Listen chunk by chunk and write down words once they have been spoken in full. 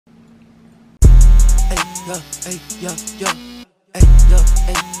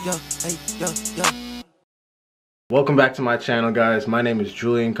Welcome back to my channel, guys. My name is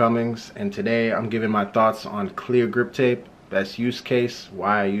Julian Cummings, and today I'm giving my thoughts on clear grip tape, best use case,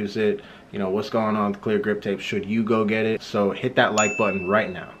 why I use it, you know, what's going on with clear grip tape, should you go get it. So hit that like button right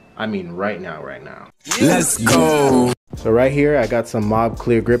now. I mean right now. Let's go. So right here I got some Mob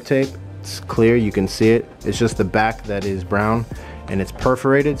clear grip tape. It's clear, you can see it. It's just the back that is brown and it's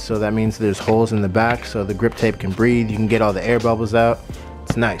perforated, so that means there's holes in the back so the grip tape can breathe. You can get all the air bubbles out.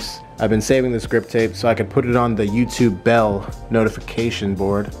 It's nice. I've been saving this grip tape so I could put it on the YouTube bell notification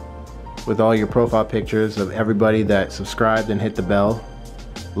board with all your profile pictures of everybody that subscribed and hit the bell.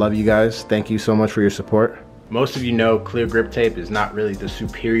 Love you guys. Thank you so much for your support. Most of you know clear grip tape is not really the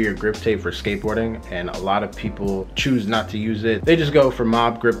superior grip tape for skateboarding, and a lot of people choose not to use it. They just go for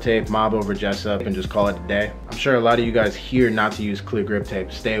Mob grip tape, Mob over Jessup, and just call it a day. I'm sure a lot of you guys here not to use clear grip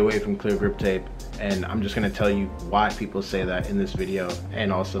tape. Stay away from clear grip tape, and I'm just gonna tell you why people say that in this video, and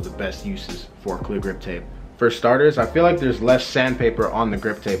also the best uses for clear grip tape. For starters, I feel like there's less sandpaper on the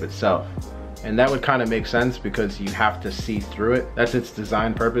grip tape itself. And that would kind of make sense because you have to see through it. That's its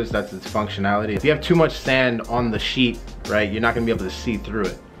design purpose, that's its functionality. If you have too much sand on the sheet, right, you're not gonna be able to see through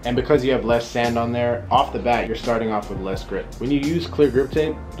it. And because you have less sand on there, off the bat, you're starting off with less grip. When you use clear grip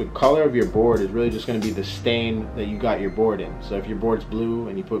tape, the color of your board is really just gonna be the stain that you got your board in. So if your board's blue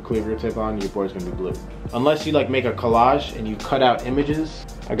and you put clear grip tape on, your board's gonna be blue. Unless you like make a collage and you cut out images.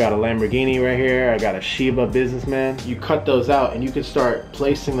 I got a Lamborghini right here, I got a Shiba businessman. You cut those out and you can start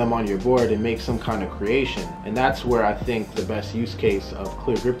placing them on your board and make some kind of creation. And that's where I think the best use case of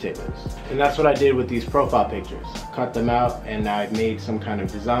clear grip tape is. And that's what I did with these profile pictures. Cut them out and I made some kind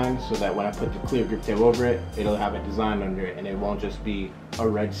of design so that when I put the clear grip tape over it, it'll have a design under it and it won't just be a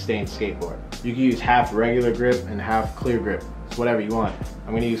red stained skateboard. You can use half regular grip and half clear grip. It's whatever you want.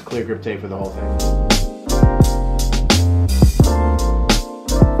 I'm gonna use clear grip tape for the whole thing.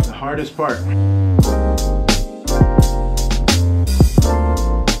 The hardest part.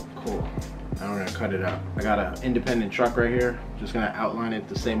 Cool. Now we're gonna cut it out. I got an independent truck right here. Just gonna outline it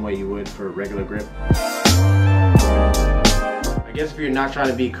the same way you would for regular grip. I guess if you're not trying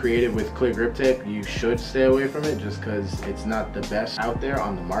to be creative with clear grip tape, you should stay away from it just because it's not the best out there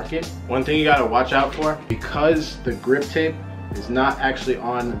on the market. One thing you gotta watch out for, because the grip tape is not actually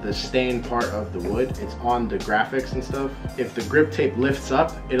on the stained part of the wood, it's on the graphics and stuff. If the grip tape lifts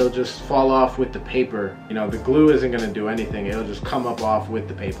up, it'll just fall off with the paper. You know, the glue isn't gonna do anything, it'll just come up off with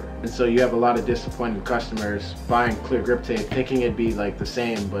the paper. And so you have a lot of disappointed customers buying clear grip tape thinking it'd be like the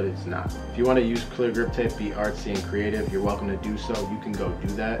same, but it's not. If you wanna use clear grip tape, be artsy and creative, you're welcome to do so, you can go do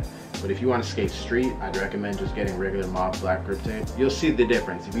that. But if you wanna skate street, I'd recommend just getting regular Mob black grip tape. You'll see the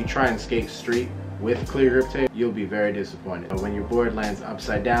difference. If you try and skate street with clear grip tape, you'll be very disappointed. But when your board lands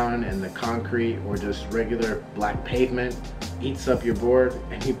upside down and the concrete or just regular black pavement eats up your board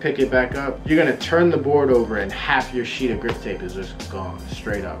and you pick it back up, you're gonna turn the board over and half your sheet of grip tape is just gone,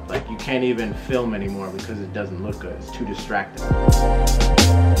 straight up. Like you can't even film anymore because it doesn't look good, it's too distracting.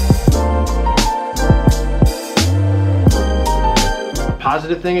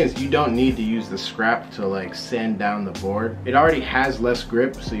 Positive thing is you don't need to use the scrap to like sand down the board. It already has less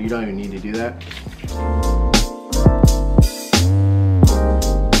grip, so you don't even need to do that.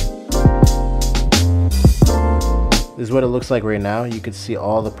 This is what it looks like right now. You can see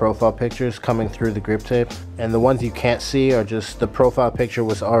all the profile pictures coming through the grip tape, and the ones you can't see are just the profile picture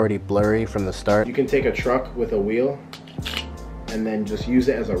was already blurry from the start. You can take a truck with a wheel and then just use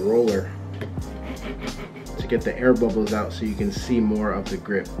it as a roller to get the air bubbles out so you can see more of the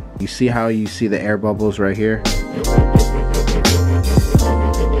grip. You see how you see the air bubbles right here?